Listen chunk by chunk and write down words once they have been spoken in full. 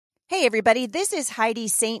Hey, everybody, this is Heidi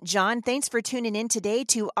St. John. Thanks for tuning in today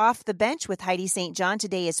to Off the Bench with Heidi St. John.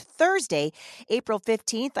 Today is Thursday, April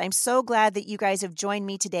 15th. I'm so glad that you guys have joined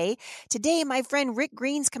me today. Today, my friend Rick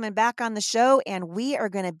Green's coming back on the show, and we are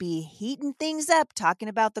going to be heating things up, talking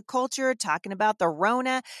about the culture, talking about the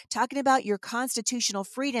Rona, talking about your constitutional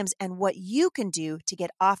freedoms and what you can do to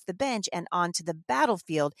get off the bench and onto the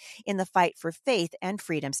battlefield in the fight for faith and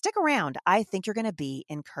freedom. Stick around. I think you're going to be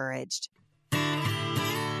encouraged.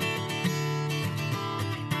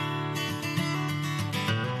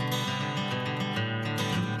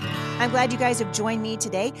 I'm glad you guys have joined me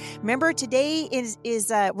today. Remember, today is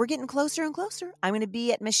we're getting closer and closer. I'm going to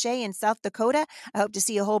be at Mache in South Dakota. I hope to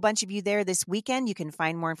see a whole bunch of you there this weekend. You can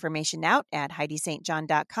find more information out at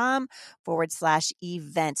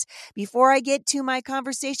HeidiSt.John.com/events. Before I get to my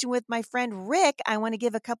conversation with my friend Rick, I want to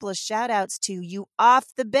give a couple of shout outs to you off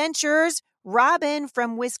the benchers. Robin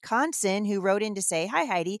from Wisconsin, who wrote in to say, "Hi,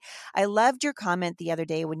 Heidi. I loved your comment the other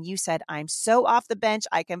day when you said, 'I'm so off the bench,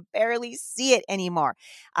 I can barely see it anymore.'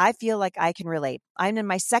 I feel like I can relate. I'm in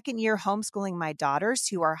my second year homeschooling my daughters,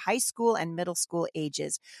 who are high school and middle school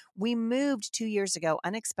ages. We moved 2 years ago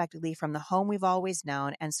unexpectedly from the home we've always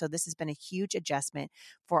known, and so this has been a huge adjustment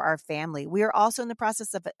for our family. We are also in the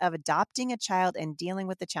process of adopting a child and dealing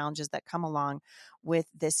with the challenges that come along with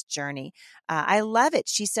this journey. I love it."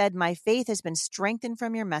 She said, "My faith has been strengthened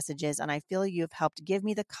from your messages, and I feel you have helped give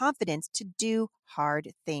me the confidence to do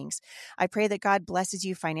hard things. I pray that God blesses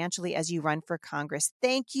you financially as you run for Congress."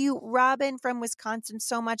 Thank you, Robin from Wisconsin,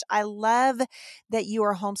 so much. I love that you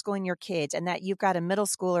are homeschooling your kids and that you've got a middle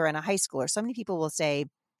schooler and a high schooler. So many people will say,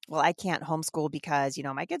 "Well, I can't homeschool because,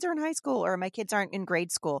 my kids are in high school or my kids aren't in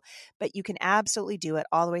grade school." But you can absolutely do it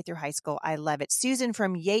all the way through high school. I love it. Susan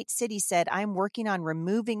from Yates City said, "I'm working on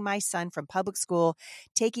removing my son from public school,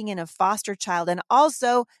 taking in a foster child, and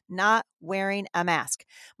also not wearing a mask.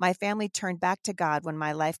 My family turned back to God when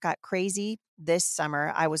my life got crazy this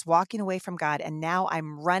summer. I was walking away from God, and now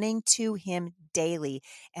I'm running to him daily,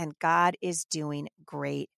 and God is doing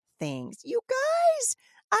great things." You guys,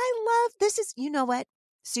 I love this. You know what,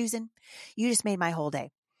 Susan, you just made my whole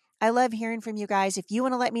day. I love hearing from you guys. If you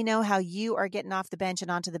want to let me know how you are getting off the bench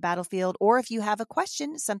and onto the battlefield, or if you have a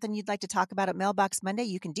question, something you'd like to talk about at Mailbox Monday,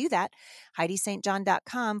 you can do that.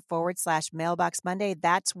 HeidiSt.John.com/Mailbox Monday.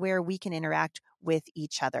 That's where we can interact with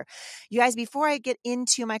each other. You guys, before I get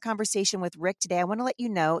into my conversation with Rick today, I want to let you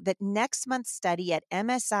know that next month's study at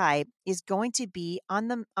MSI is going to be on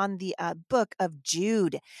the book of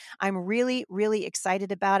Jude. I'm really, really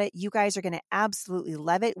excited about it. You guys are going to absolutely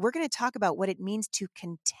love it. We're going to talk about what it means to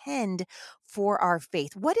contend for our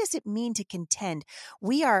faith. What does it mean to contend?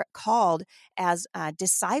 We are called as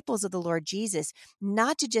disciples of the Lord Jesus,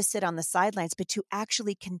 not to just sit on the sidelines, but to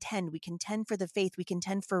actually contend. We contend for the faith. We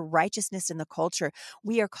contend for righteousness in the culture.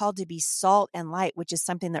 We are called to be salt and light, which is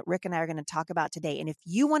something that Rick and I are going to talk about today. And if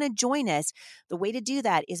you want to join us, the way to do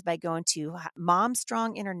that is by going to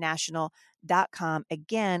momstronginternational.com.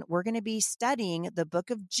 Again, we're going to be studying the book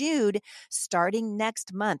of Jude starting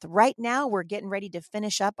next month. Right now, we're getting ready to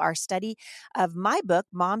finish up our study of my book,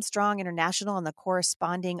 Mom Strong International, and the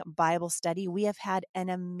corresponding Bible study. We have had an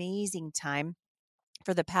amazing time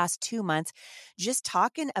for the past 2 months, just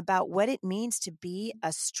talking about what it means to be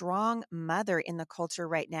a strong mother in the culture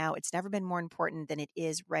right now. It's never been more important than it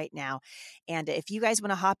is right now. And if you guys want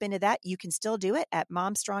to hop into that, you can still do it at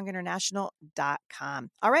momstronginternational.com.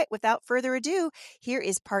 All right, without further ado, here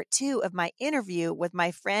is part 2 of my interview with my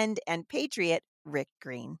friend and patriot, Rick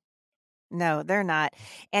Green. No, they're not.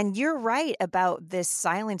 And you're right about this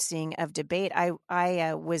silencing of debate. I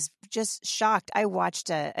was just shocked. I watched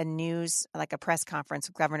a news, like a press conference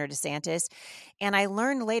with Governor DeSantis, and I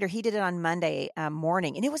learned later he did it on Monday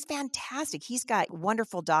morning, and it was fantastic. He's got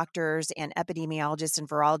wonderful doctors and epidemiologists and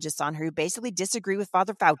virologists on who basically disagree with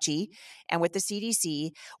Father Fauci and with the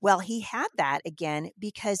CDC. Well, he had that again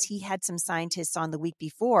because he had some scientists on the week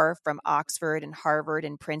before from Oxford and Harvard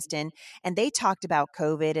and Princeton, and they talked about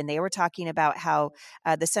COVID, and they were talking about how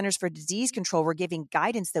the Centers for Disease Control were giving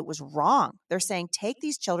guidance that was wrong. They're saying, take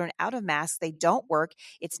these children out of masks. They don't work.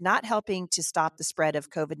 It's not helping to stop the spread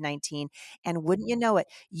of COVID-19. And wouldn't you know it,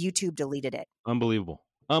 YouTube deleted it. Unbelievable.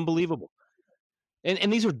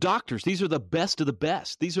 And these are doctors. These are the best of the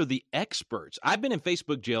best. These are the experts. I've been in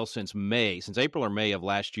Facebook jail since April or May of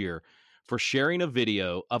last year, for sharing a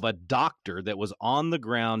video of a doctor that was on the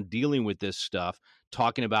ground dealing with this stuff,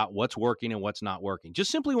 talking about what's working and what's not working.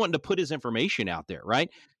 Just simply wanting to put his information out there,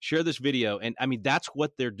 right? Share this video. And I mean, that's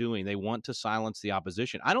what they're doing. They want to silence the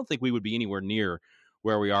opposition. I don't think we would be anywhere near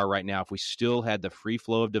where we are right now if we still had the free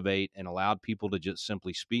flow of debate and allowed people to just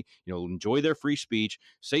simply speak, enjoy their free speech,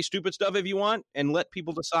 say stupid stuff if you want, and let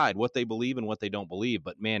people decide what they believe and what they don't believe.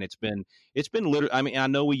 But man, it's been literally, I mean, I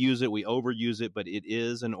know we use it, we overuse it, but it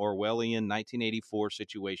is an Orwellian 1984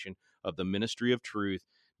 situation of the Ministry of Truth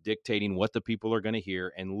dictating what the people are going to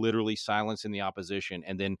hear and literally silencing the opposition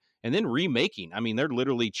and then remaking. I mean, they're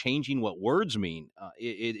literally changing what words mean.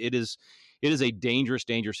 It is a dangerous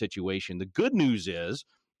situation. The good news is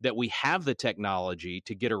that we have the technology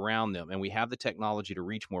to get around them and we have the technology to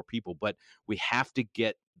reach more people, but we have to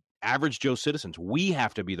get average Joe citizens. We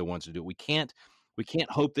have to be the ones to do it. We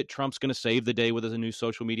can't hope that Trump's going to save the day with a new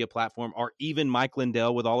social media platform, or even Mike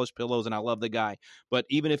Lindell with all his pillows. And I love the guy, but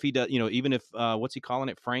even if he does, even if what's he calling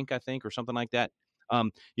it, Frank, I think, or something like that.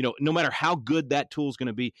 No matter how good that tool is going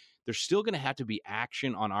to be, there's still going to have to be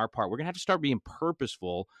action on our part. We're going to have to start being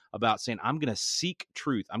purposeful about saying, I'm going to seek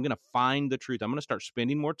truth. I'm going to find the truth. I'm going to start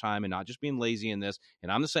spending more time and not just being lazy in this.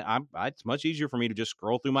 And I'm the same. It's much easier for me to just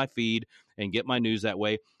scroll through my feed and get my news that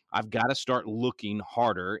way. I've got to start looking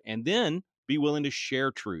harder and then be willing to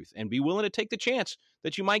share truth and be willing to take the chance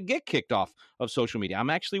that you might get kicked off of social media. I'm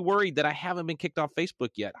actually worried that I haven't been kicked off Facebook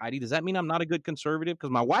yet. Heidi, does that mean I'm not a good conservative? Because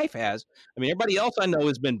my wife has. I mean, everybody else I know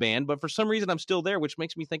has been banned, but for some reason I'm still there, which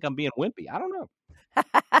makes me think I'm being wimpy. I don't know.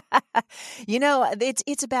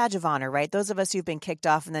 It's a badge of honor, right? Those of us who've been kicked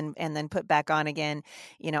off and then put back on again.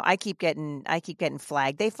 I keep getting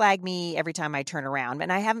flagged. They flag me every time I turn around,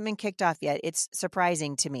 and I haven't been kicked off yet. It's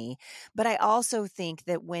surprising to me, but I also think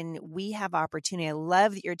that when we have opportunity, I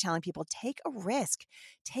love that you're telling people take a risk.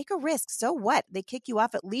 Take a risk. So what? They kick you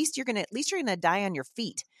off. At least you're gonna die on your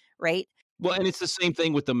feet, right? Well, and it's the same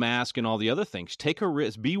thing with the mask and all the other things. Take a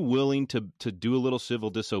risk. Be willing to do a little civil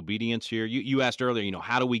disobedience here. You asked earlier,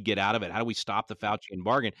 how do we get out of it? How do we stop the Faucian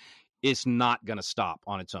bargain? It's not going to stop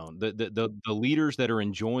on its own. The leaders that are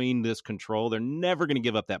enjoying this control, they're never going to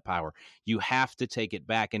give up that power. You have to take it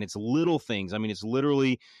back, and it's little things. I mean, it's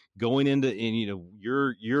literally going into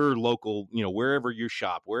your local, wherever you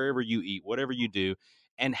shop, wherever you eat, whatever you do,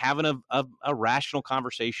 and having a rational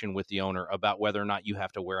conversation with the owner about whether or not you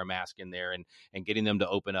have to wear a mask in there and getting them to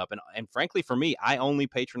open up. And frankly, for me, I only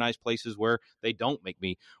patronize places where they don't make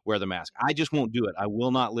me wear the mask. I just won't do it. I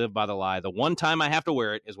will not live by the lie. The one time I have to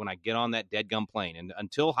wear it is when I get on that deadgum plane. And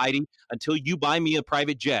until until you buy me a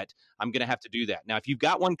private jet, I'm going to have to do that. Now, if you've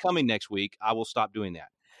got one coming next week, I will stop doing that.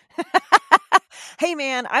 Hey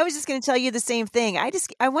man, I was just going to tell you the same thing.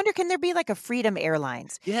 I wonder, can there be like a Freedom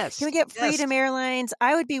Airlines? Yes. Can we get Freedom Airlines?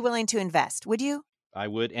 I would be willing to invest. Would you? I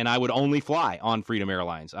would, and I would only fly on Freedom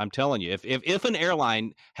Airlines. I'm telling you, if an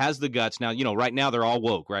airline has the guts now, right now they're all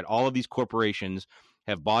woke, right? All of these corporations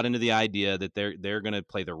have bought into the idea that they're going to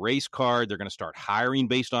play the race card. They're going to start hiring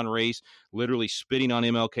based on race, literally spitting on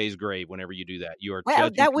MLK's grave whenever you do that. You are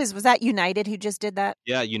judging. Was that United who just did that?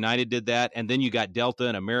 Yeah, United did that. And then you got Delta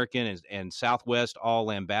and American and Southwest all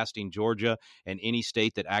lambasting Georgia and any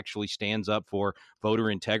state that actually stands up for voter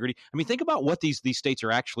integrity. I mean, think about what these states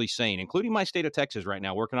are actually saying, including my state of Texas right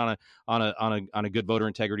now, working on a good voter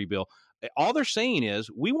integrity bill. All they're saying is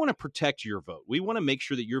we want to protect your vote. We want to make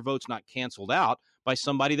sure that your vote's not canceled out by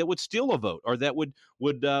somebody that would steal a vote or that would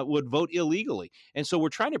vote illegally. And so we're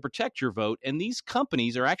trying to protect your vote. And these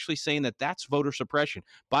companies are actually saying that that's voter suppression.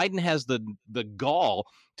 Biden has the gall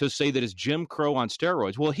to say that it's Jim Crow on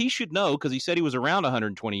steroids. Well, he should know because he said he was around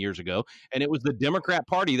 120 years ago. And it was the Democrat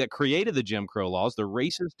Party that created the Jim Crow laws, the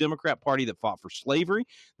racist Democrat Party that fought for slavery,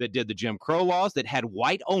 that did the Jim Crow laws, that had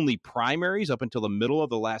white-only primaries up until the middle of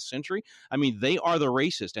the last century. I mean, they are the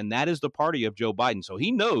racist, and that is the party of Joe Biden. So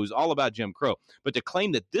he knows all about Jim Crow. But to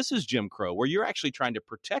claim that this is Jim Crow, where you're actually trying to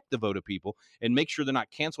protect the vote of people and make sure they're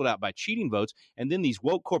not canceled out by cheating votes, and then these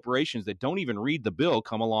woke corporations that don't even read the bill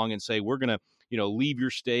come along and say, we're going to leave your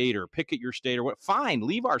state or picket your state or what? Fine,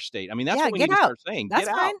 leave our state. I mean, that's what we need to start saying. That's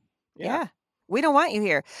get fine. out. Yeah. We don't want you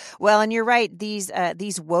here. Well, and you're right.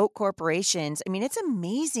 These woke corporations, I mean, it's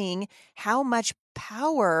amazing how much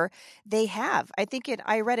power they have.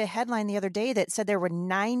 I read a headline the other day that said there were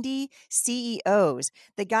 90 CEOs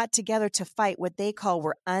that got together to fight what they call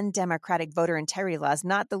were undemocratic voter integrity laws,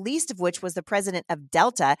 not the least of which was the president of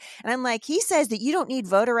Delta. And I'm like, he says that you don't need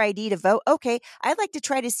voter ID to vote. Okay, I'd like to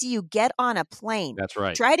try to see you get on a plane. That's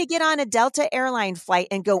right. Try to get on a Delta airline flight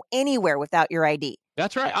and go anywhere without your ID.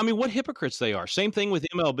 That's right. I mean, what hypocrites they are. Same thing with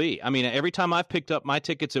MLB. I mean, every time I've picked up my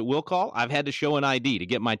tickets at Will Call, I've had to show an ID to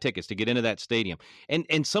get my tickets to get into that stadium.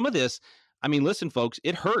 And some of this, I mean, listen, folks,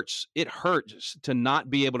 it hurts. It hurts to not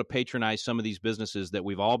be able to patronize some of these businesses that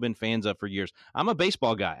we've all been fans of for years. I'm a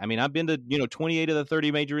baseball guy. I mean, I've been to, 28 of the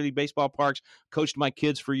 30 Major League Baseball parks, coached my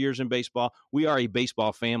kids for years in baseball. We are a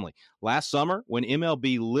baseball family. Last summer, when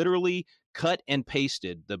MLB literally cut and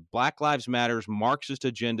pasted the Black Lives Matters Marxist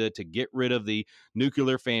agenda to get rid of the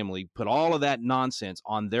nuclear family, put all of that nonsense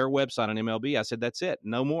on their website on MLB, I said, that's it.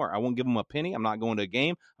 No more. I won't give them a penny. I'm not going to a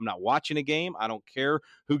game. I'm not watching a game. I don't care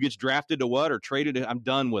who gets drafted to what or traded. I'm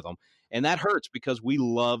done with them. And that hurts because we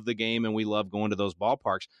love the game and we love going to those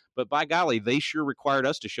ballparks. But by golly, they sure required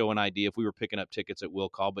us to show an ID if we were picking up tickets at will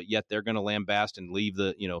call. But yet they're going to lambast and leave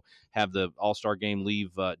have the All-Star game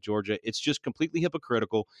leave Georgia. It's just completely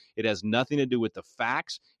hypocritical. It has nothing to do with the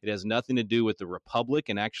facts. It has nothing to do with the Republic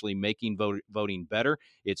and actually making voting better.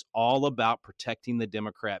 It's all about protecting the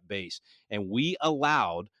Democrat base. And we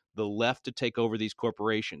allowed the left to take over these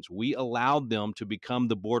corporations. We allowed them to become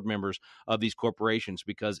the board members of these corporations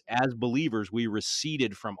because as believers, we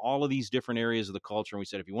receded from all of these different areas of the culture. And we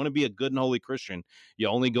said, if you want to be a good and holy Christian, you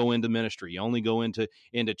only go into ministry. You only go into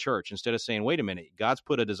church, instead of saying, wait a minute, God's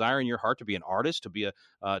put a desire in your heart to be an artist, to be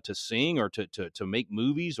to sing, or to make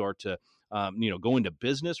movies, or to go into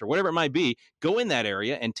business or whatever it might be. Go in that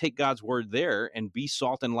area and take God's word there and be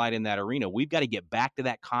salt and light in that arena. We've got to get back to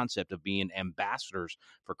that concept of being ambassadors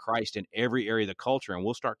for Christ in every area of the culture, and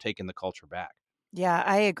we'll start taking the culture back. Yeah,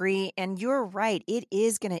 I agree. And you're right.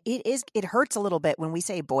 It hurts a little bit when we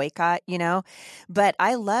say boycott, but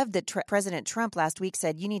I love that President Trump last week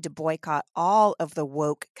said you need to boycott all of the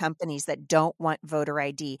woke companies that don't want voter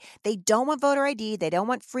ID. They don't want voter ID. They don't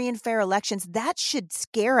want free and fair elections. That should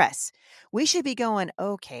scare us. We should be going,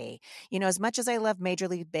 okay, as much as I love Major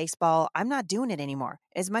League Baseball, I'm not doing it anymore.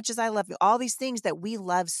 As much as I love all these things that we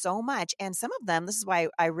love so much. And some of them, this is why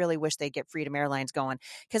I really wish they'd get Freedom Airlines going,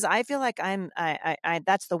 because I feel like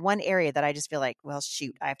that's the one area that I just feel like, well,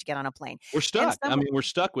 shoot, I have to get on a plane. We're stuck. We're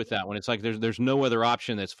stuck with that one. It's like there's no other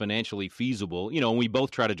option that's financially feasible. And we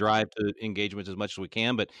both try to drive to engagements as much as we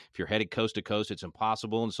can, but if you're headed coast to coast, it's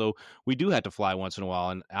impossible. And so we do have to fly once in a while.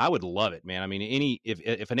 And I would love it, man. I mean,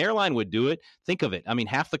 if an airline would do it, think of it. I mean,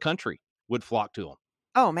 half the country would flock to them.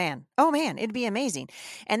 Oh man, it'd be amazing.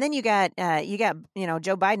 And then you got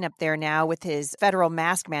Joe Biden up there now with his federal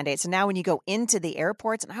mask mandate. So now when you go into the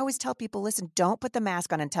airports, and I always tell people, listen, don't put the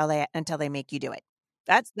mask on until they make you do it.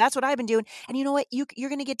 That's what I've been doing. And you know what? You're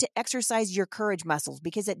going to get to exercise your courage muscles,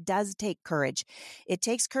 because it does take courage. It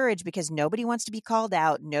takes courage because nobody wants to be called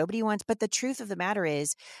out. But the truth of the matter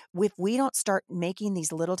is, if we don't start making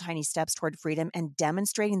these little tiny steps toward freedom and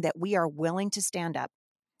demonstrating that we are willing to stand up,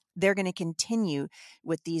 they're going to continue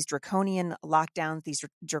with these draconian lockdowns, these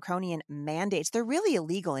draconian mandates. They're really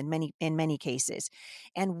illegal in many cases.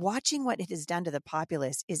 And watching what it has done to the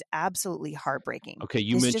populace is absolutely heartbreaking. Okay,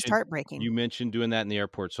 it's just heartbreaking. You mentioned doing that in the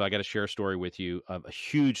airport, so I got to share a story with you of a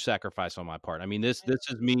huge sacrifice on my part. I mean, this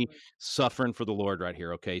is me suffering for the Lord right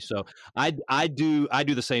here. Okay, so I do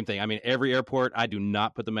the same thing. I mean, every airport, I do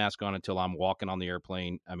not put the mask on until I'm walking on the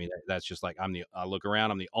airplane. I mean, that's just like I look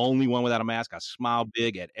around, I'm the only one without a mask. I smile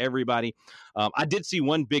big at everybody. I did see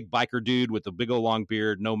one big biker dude with a big old long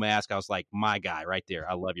beard, no mask. I was like, my guy right there.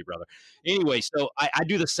 I love you, brother. Anyway, so I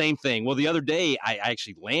do the same thing. Well, the other day I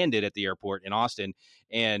actually landed at the airport in Austin,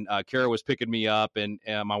 and Kara was picking me up, and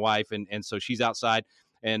my wife, and so she's outside.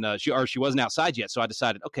 And she wasn't outside yet. So I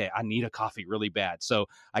decided, okay, I need a coffee really bad. So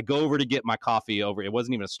I go over to get my coffee over. It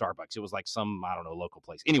wasn't even a Starbucks. It was like some, I don't know, local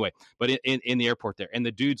place. Anyway, but in the airport there. And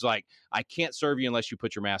the dude's like, I can't serve you unless you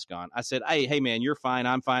put your mask on. I said, hey man, you're fine.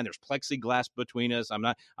 I'm fine. There's plexiglass between us. I'm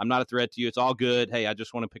not a threat to you. It's all good. Hey, I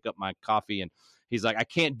just want to pick up my coffee. And he's like, I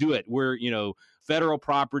can't do it. We're, federal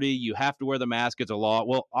property. You have to wear the mask. It's a law.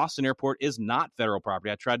 Well, Austin Airport is not federal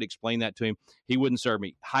property. I tried to explain that to him. He wouldn't serve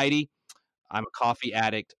me. Heidi, I'm a coffee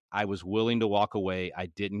addict. I was willing to walk away. I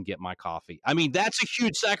didn't get my coffee. I mean, that's a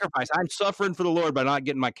huge sacrifice. I'm suffering for the Lord by not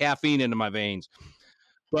getting my caffeine into my veins.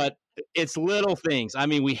 But it's little things. I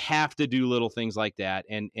mean, we have to do little things like that.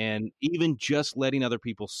 And even just letting other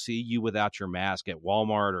people see you without your mask at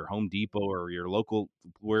Walmart or Home Depot or your local,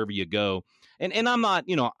 wherever you go. And I'm not,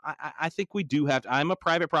 I think we do have to, I'm a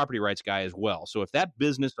private property rights guy as well. So if that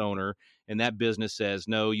business owner and that business says,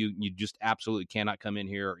 no, you just absolutely cannot come in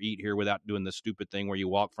here or eat here without doing the stupid thing where you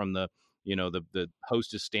walk from the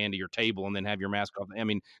hostess stand to your table and then have your mask off. I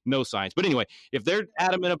mean, no science. But anyway, if they're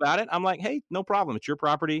adamant about it, I'm like, hey, no problem. It's your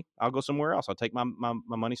property. I'll go somewhere else. I'll take my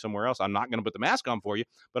money somewhere else. I'm not going to put the mask on for you,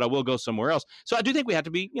 but I will go somewhere else. So I do think we have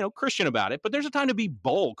to be, Christian about it, but there's a time to be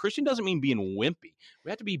bold. Christian doesn't mean being wimpy.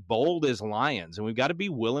 We have to be bold as lions, and we've got to be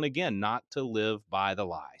willing, again, not to live by the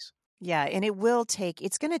lies. Yeah, and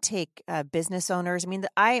it's going to take business owners. I mean,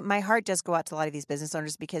 my heart does go out to a lot of these business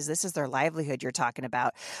owners because this is their livelihood you're talking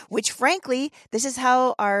about, which frankly, this is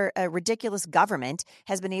how our ridiculous government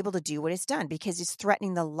has been able to do what it's done because it's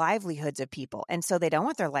threatening the livelihoods of people. And so they don't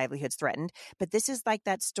want their livelihoods threatened. But this is like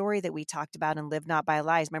that story that we talked about in Live Not by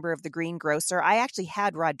Lies. Remember of the greengrocer? I actually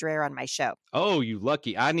had Rod Dreher on my show. Oh, you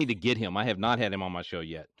lucky. I need to get him. I have not had him on my show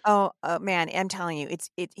yet. Oh, man, I'm telling you,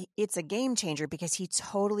 it's a game changer because he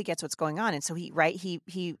totally gets what's going on, and so he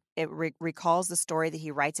recalls the story that he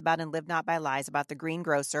writes about in Live Not by Lies about the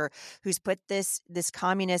greengrocer who's put this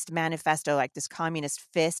communist manifesto, like this communist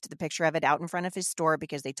fist, the picture of it out in front of his store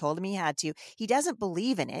because they told him he had to. He doesn't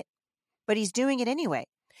believe in it, but he's doing it anyway.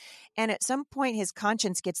 And at some point, his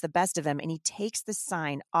conscience gets the best of him and he takes the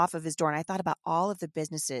sign off of his door. And I thought about all of the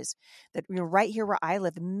businesses that, right here where I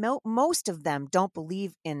live, most of them don't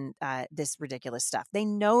believe in this ridiculous stuff. They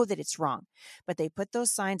know that it's wrong, but they put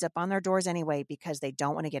those signs up on their doors anyway because they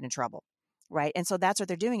don't want to get in trouble. Right. And so that's what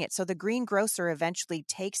they're doing it. So the greengrocer eventually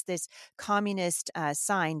takes this communist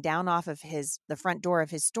sign down off of the front door of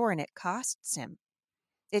his store and it costs him.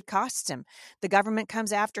 It costs him. The government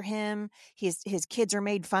comes after him. His kids are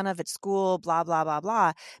made fun of at school, blah, blah, blah,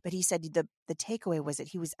 blah. But he said the takeaway was that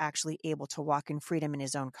he was actually able to walk in freedom in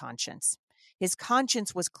his own conscience. His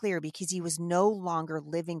conscience was clear because he was no longer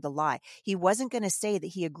living the lie. He wasn't going to say that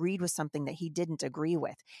he agreed with something that he didn't agree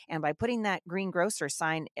with. And by putting that greengrocer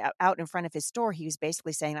sign out in front of his store, he was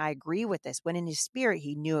basically saying, I agree with this, when in his spirit,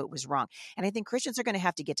 he knew it was wrong. And I think Christians are going to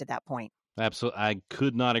have to get to that point. Absolutely. I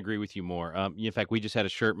could not agree with you more. In fact, we just had a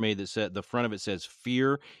shirt made that said the front of it says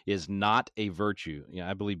 "Fear is not a virtue." Yeah,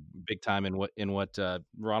 I believe big time in what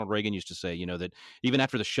Ronald Reagan used to say. You know that even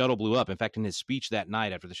after the shuttle blew up. In fact, in his speech that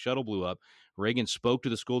night after the shuttle blew up, Reagan spoke to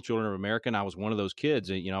the school children of America, and I was one of those kids.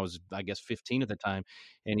 I was, I guess, 15 at the time,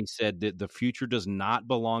 and he said that the future does not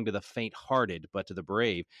belong to the faint-hearted, but to the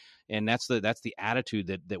brave. And that's the attitude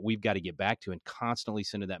that we've got to get back to, and constantly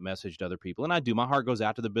sending that message to other people. And I do. My heart goes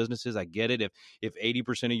out to the businesses. I get it. If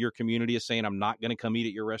 80% of your community is saying I'm not going to come eat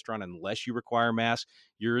at your restaurant unless you require masks,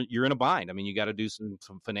 you're in a bind. I mean, you got to do some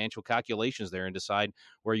financial calculations there and decide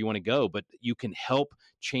where you want to go. But you can help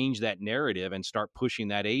change that narrative and start pushing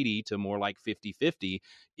that 80 to more like 50-50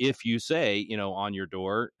 if you say, on your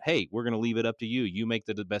door, hey, we're going to leave it up to you. You make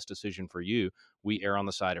the best decision for you. We err on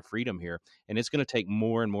the side of freedom here. And it's going to take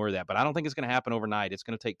more and more of that. But I don't think it's going to happen overnight. It's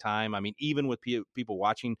going to take time. I mean, even with people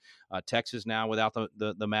watching Texas now without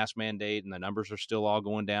the mask mandate, and the numbers are still all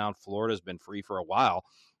going down. Florida's been free for a while,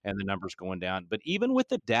 and the numbers going down. But even with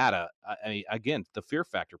the data, again, the fear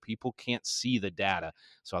factor, people can't see the data.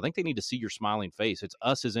 So I think they need to see your smiling face. It's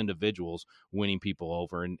us as individuals winning people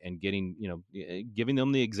over and getting, giving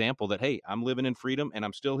them the example that, hey, I'm living in freedom and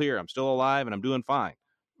I'm still here. I'm still alive and I'm doing fine.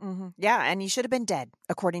 Mm-hmm. Yeah, and you should have been dead,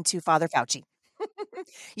 according to Father Fauci.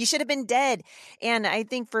 You should have been dead. And I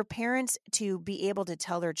think for parents to be able to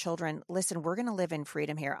tell their children, listen, we're going to live in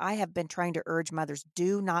freedom here. I have been trying to urge mothers,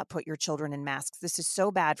 do not put your children in masks. This is so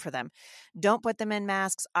bad for them. Don't put them in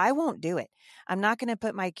masks. I won't do it. I'm not going to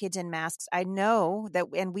put my kids in masks. I know that,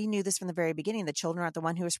 and we knew this from the very beginning, the children aren't the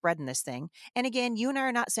one who are spreading this thing. And again, you and I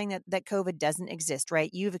are not saying that COVID doesn't exist, right?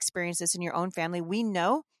 You've experienced this in your own family. We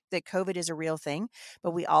know that COVID is a real thing,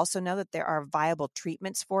 but we also know that there are viable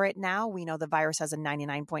treatments for it now. We know the virus has a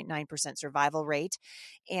 99.9% survival rate,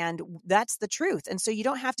 and that's the truth. And so you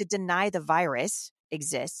don't have to deny the virus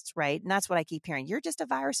exists, right? And that's what I keep hearing. You're just a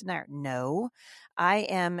virus denier. No, I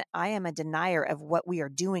am a denier of what we are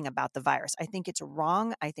doing about the virus. I think it's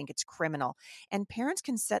wrong. I think it's criminal. And parents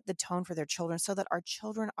can set the tone for their children so that our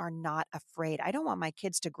children are not afraid. I don't want my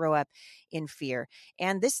kids to grow up in fear.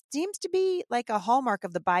 And this seems to be like a hallmark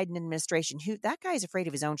of the Biden administration. That guy is afraid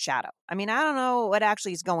of his own shadow. I mean, I don't know what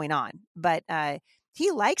actually is going on, but he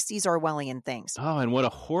likes these Orwellian things. Oh, and what a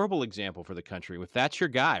horrible example for the country. If that's your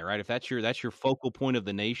guy, right? If that's your focal point of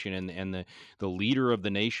the nation and the leader of the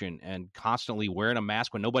nation, and constantly wearing a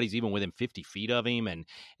mask when nobody's even within 50 feet of him, and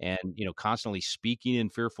constantly speaking in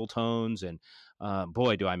fearful tones, and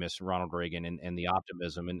boy, do I miss Ronald Reagan and the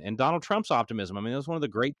optimism, and Donald Trump's optimism. I mean, that's one of the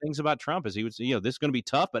great things about Trump is he would say, this is going to be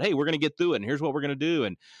tough, but hey, we're going to get through it, and here's what we're going to do.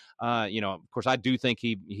 And of course, I do think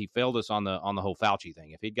he failed us on the whole Fauci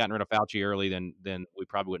thing. If he'd gotten rid of Fauci early, then we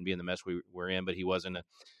probably wouldn't be in the mess we're in. But he was in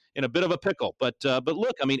a bit of a pickle. But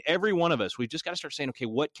look, I mean, every one of us, we've just got to start saying, okay,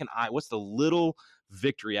 what's the little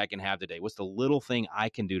victory I can have today? What's the little thing I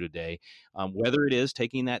can do today? Whether it is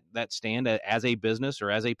taking that stand as a business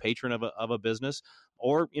or as a patron of a business,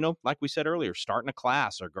 or, like we said earlier, starting a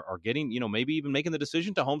class or getting, maybe even making the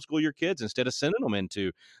decision to homeschool your kids instead of sending them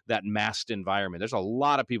into that masked environment. There's a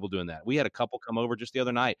lot of people doing that. We had a couple come over just the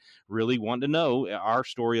other night, really wanting to know our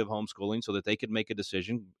story of homeschooling so that they could make a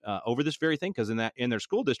decision over this very thing. Because in their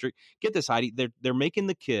school district, get this, Heidi, they're making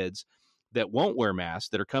the kids that won't wear masks,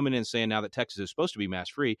 that are coming in saying now that Texas is supposed to be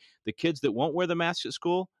mask free, the kids that won't wear the masks at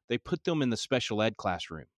school, they put them in the special ed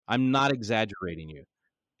classroom. I'm not exaggerating you.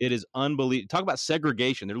 It is unbelievable. Talk about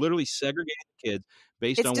segregation. They're literally segregating the kids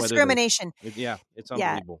based It's on whether they. discrimination. Yeah, it's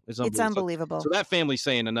Yeah, unbelievable. It's it's unbelievable. unbelievable. So that family's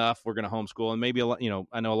saying enough. We're going to homeschool, and maybe a lot.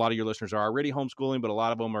 I know a lot of your listeners are already homeschooling, but a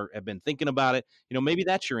lot of them have been thinking about it. Maybe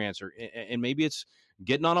that's your answer, and maybe it's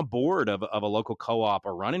getting on a board of a local co-op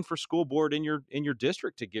or running for school board in your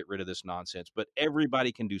district to get rid of this nonsense. But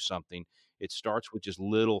everybody can do something. It starts with just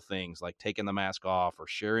little things like taking the mask off or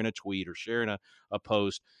sharing a tweet or sharing a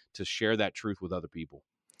post to share that truth with other people.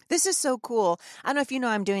 This is so cool. I don't know if you know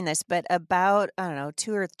I'm doing this, but about, I don't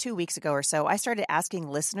know, 2 weeks ago or so, I started asking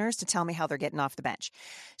listeners to tell me how they're getting off the bench.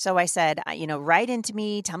 So I said, write into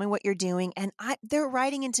me, tell me what you're doing. And they're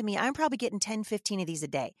writing into me. I'm probably getting 10, 15 of these a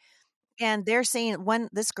day. And they're saying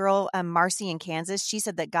this girl, Marcy in Kansas, she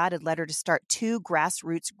said that God had led her to start 2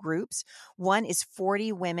 grassroots groups. One is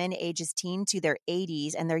 40 women ages teen to their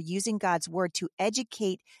 80s, and they're using God's word to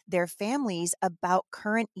educate their families about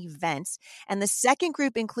current events. And the second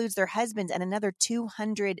group includes their husbands and another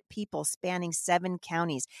 200 people spanning 7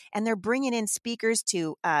 counties. And they're bringing in speakers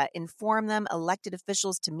to inform them, elected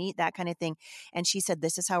officials to meet, that kind of thing. And she said,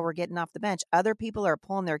 this is how we're getting off the bench. Other people are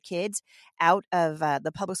pulling their kids out of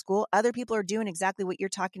the public school. Other people are doing exactly what you're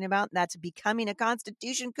talking about. That's becoming a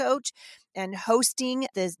Constitution coach and hosting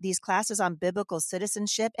these classes on biblical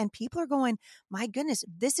citizenship. And people are going, my goodness,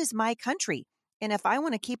 this is my country. And if I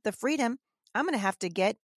want to keep the freedom, I'm going to have to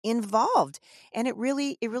get involved. And it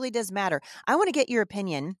really does matter. I want to get your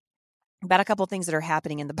opinion about a couple of things that are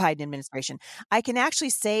happening in the Biden administration. I can actually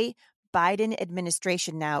say Biden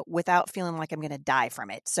administration now without feeling like I'm going to die from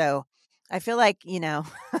it. So I feel like,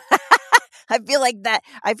 I feel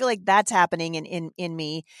like that's happening in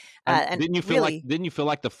me. And didn't you feel really, didn't you feel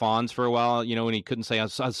like the Fonz for a while? When he couldn't say I'm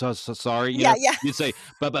so sorry. Yeah. You'd say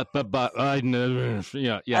but I never.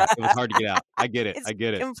 Yeah. It was hard to get out. I get it. It's I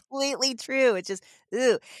get it. completely true. It's just,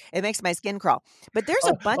 it makes my skin crawl. But there's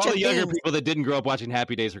a bunch all of the younger things. people that didn't grow up watching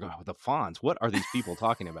Happy Days are going, the Fonz. What are these people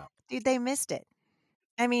talking about? Dude, they missed it.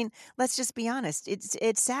 I mean, let's just be honest.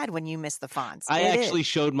 It's sad when you miss the Fonz. I actually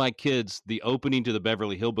showed my kids the opening to the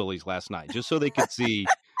Beverly Hillbillies last night, just so they could see,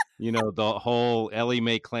 the whole Ellie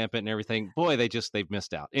Mae Clampett and everything. Boy, they've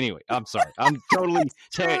missed out. Anyway, I'm sorry. I'm totally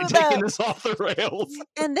taking this off the rails.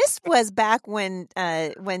 And this was back when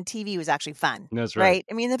TV was actually fun. That's right.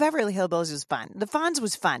 I mean, the Beverly Hillbillies was fun. The Fonz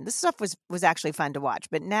was fun. This stuff was actually fun to watch.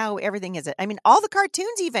 But now everything is. I mean, all the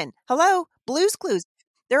cartoons even. Hello, Blue's Clues.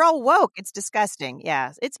 They're all woke. It's disgusting.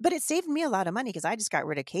 Yeah. But it saved me a lot of money because I just got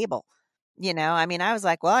rid of cable. I mean, I was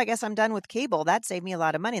like, well, I guess I'm done with cable. That saved me a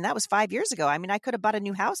lot of money. And that was 5 years ago. I mean, I could have bought a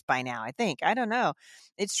new house by now, I think. I don't know.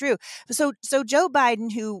 It's true. So Joe Biden,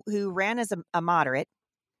 who ran as a moderate,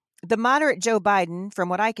 the moderate Joe Biden, from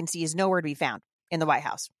what I can see, is nowhere to be found in the White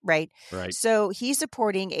House, right? Right. So he's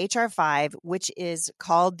supporting H.R. 5, which is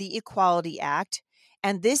called the Equality Act.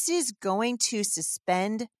 And this is going to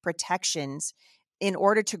suspend protections in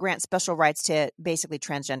order to grant special rights to basically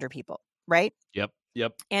transgender people, right?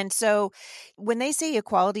 Yep. And so when they say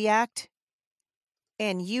Equality Act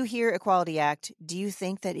and you hear Equality Act, do you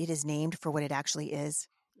think that it is named for what it actually is?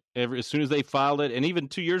 As soon as they filed it, and even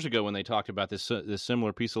 2 years ago when they talked about this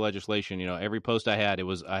similar piece of legislation, every post I had,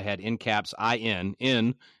 I had in caps in,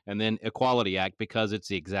 and then Equality Act, because it's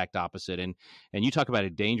the exact opposite. And you talk about a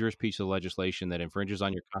dangerous piece of legislation that infringes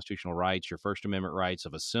on your constitutional rights, your First Amendment rights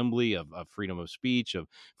of assembly, of freedom of speech, of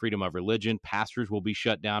freedom of religion. Pastors will be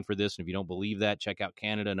shut down for this, and if you don't believe that, check out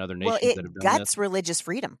Canada and other nations that have done this. Well, it guts religious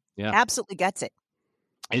freedom. Yeah, absolutely guts it.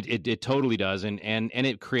 It totally does, and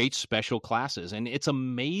it creates special classes, and it's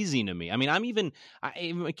amazing to me. I mean, Karen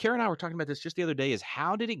and I were talking about this just the other day. Is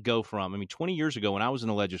how did it go from? I mean, 20 years ago when I was in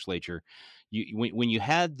the legislature, when you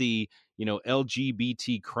had the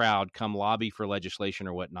LGBT crowd come lobby for legislation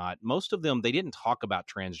or whatnot, most of them, they didn't talk about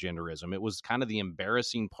transgenderism. It was kind of the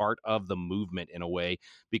embarrassing part of the movement in a way,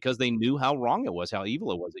 because they knew how wrong it was, how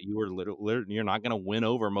evil it was, that you were you're not going to win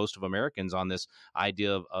over most of Americans on this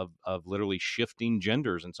idea of literally shifting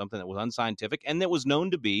genders and something that was unscientific and that was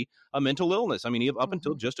known to be a mental illness. I mean, up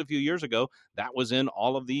until just a few years ago, that was in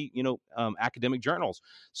all of the academic journals.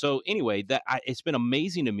 So anyway, it's been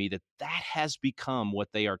amazing to me that has become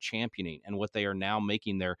what they are championing and what they are now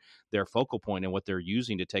making their focal point and what they're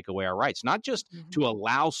using to take away our rights, not just to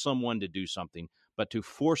allow someone to do something, but to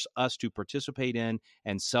force us to participate in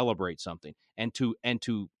and celebrate something, and to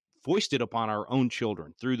foist it upon our own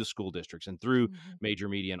children through the school districts and through major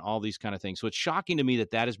media and all these kind of things. So it's shocking to me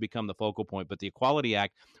that has become the focal point, but the Equality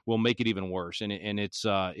Act will make it even worse. And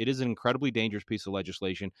it is an incredibly dangerous piece of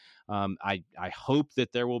legislation. I hope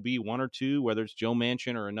that there will be one or two, whether it's Joe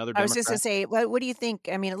Manchin or another Democrat. I was just going to say, what do you think?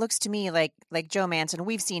 I mean, it looks to me like Joe Manchin,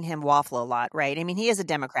 we've seen him waffle a lot, right? I mean, he is a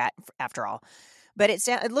Democrat after all. But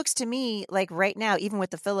it looks to me like right now, even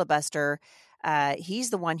with the filibuster, he's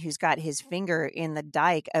the one who's got his finger in the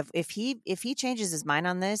dike of if he changes his mind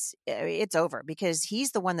on this, it's over, because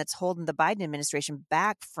he's the one that's holding the Biden administration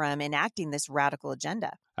back from enacting this radical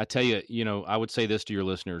agenda. I tell you, I would say this to your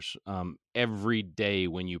listeners, every day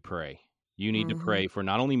when you pray, you need to pray for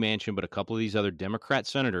not only Manchin, but a couple of these other Democrat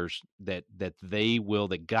senators that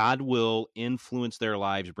God will influence their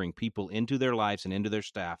lives, bring people into their lives and into their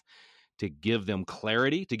staff to give them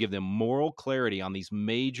clarity, to give them moral clarity on these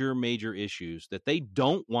major, major issues that they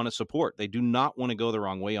don't want to support. They do not want to go the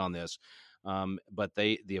wrong way on this. But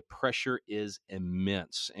the pressure is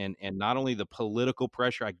immense, and not only the political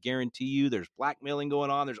pressure. I guarantee you, there's blackmailing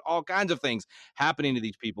going on. There's all kinds of things happening to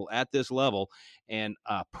these people at this level. And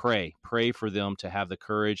pray for them to have the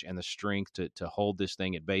courage and the strength to hold this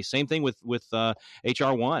thing at bay. Same thing with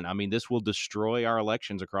HR1. I mean, this will destroy our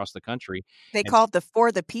elections across the country. They call it the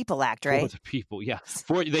For the People Act, right? For the people, yeah.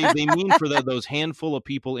 They mean for those handful of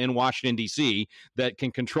people in Washington D.C. that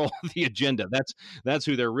can control the agenda. That's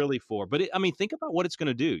who they're really for. But think about what it's going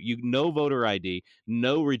to do. No voter ID,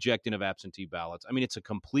 no rejecting of absentee ballots. I mean,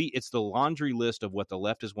 it's the laundry list of what the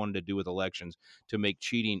left has wanted to do with elections to make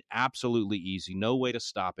cheating absolutely easy. No way to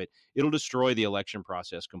stop it. It'll destroy the election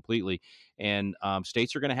process completely. And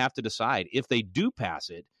states are going to have to decide if they do pass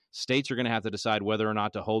it. States are going to have to decide whether or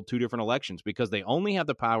not to hold two different elections, because they only have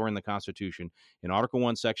the power in the Constitution. In Article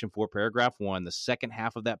 1, Section 4, Paragraph 1, the second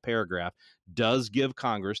half of that paragraph does give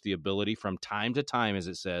Congress the ability from time to time, as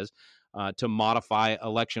it says, to modify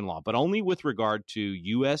election law, but only with regard to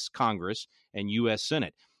U.S. Congress and U.S.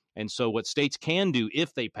 Senate. And so what states can do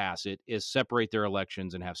if they pass it is separate their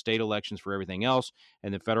elections and have state elections for everything else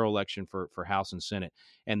and the federal election for House and Senate.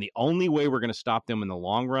 And the only way we're going to stop them in the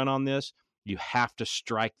long run on this, you have to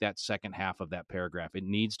strike that second half of that paragraph. It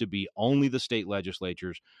needs to be only the state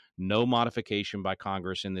legislatures, no modification by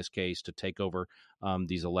Congress in this case to take over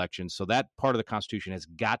these elections. So that part of the Constitution has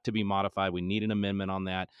got to be modified. We need an amendment on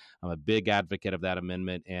that. I'm a big advocate of that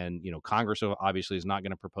amendment. And, Congress obviously is not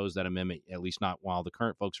going to propose that amendment, at least not while the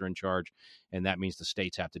current folks are in charge. And that means the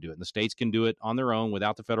states have to do it. And the states can do it on their own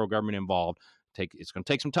without the federal government involved. It's going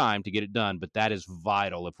to take some time to get it done, but that is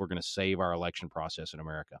vital if we're going to save our election process in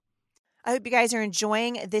America. I hope you guys are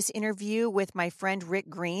enjoying this interview with my friend Rick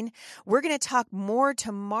Green. We're going to talk more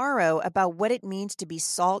tomorrow about what it means to be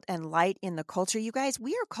salt and light in the culture. You guys,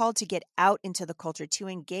 we are called to get out into the culture, to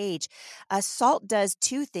engage. Salt does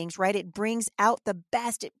two things, right? It brings out the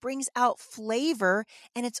best. It brings out flavor,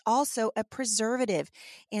 and it's also a preservative.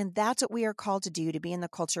 And that's what we are called to do, to be in the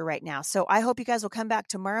culture right now. So I hope you guys will come back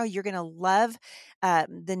tomorrow. You're going to love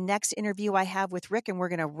the next interview I have with Rick, and we're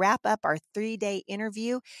going to wrap up our 3-day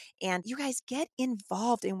interview. And you guys get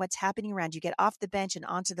involved in what's happening around you. Get off the bench and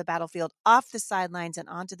onto the battlefield, off the sidelines and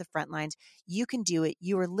onto the front lines. You can do it.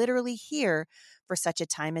 You are literally here for such a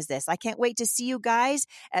time as this. I can't wait to see you guys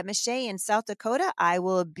at Mache in South Dakota. I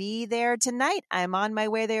will be there tonight. I'm on my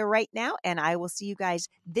way there right now, and I will see you guys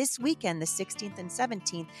this weekend, the 16th and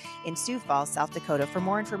 17th in Sioux Falls, South Dakota. For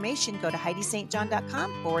more information, go to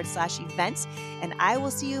HeidiSt.John.com/events, and I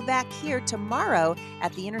will see you back here tomorrow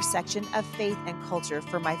at the intersection of faith and culture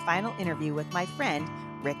for my final interview with my friend,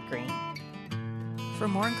 Rick Green. For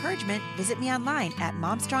more encouragement, visit me online at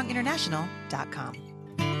MomStrongInternational.com.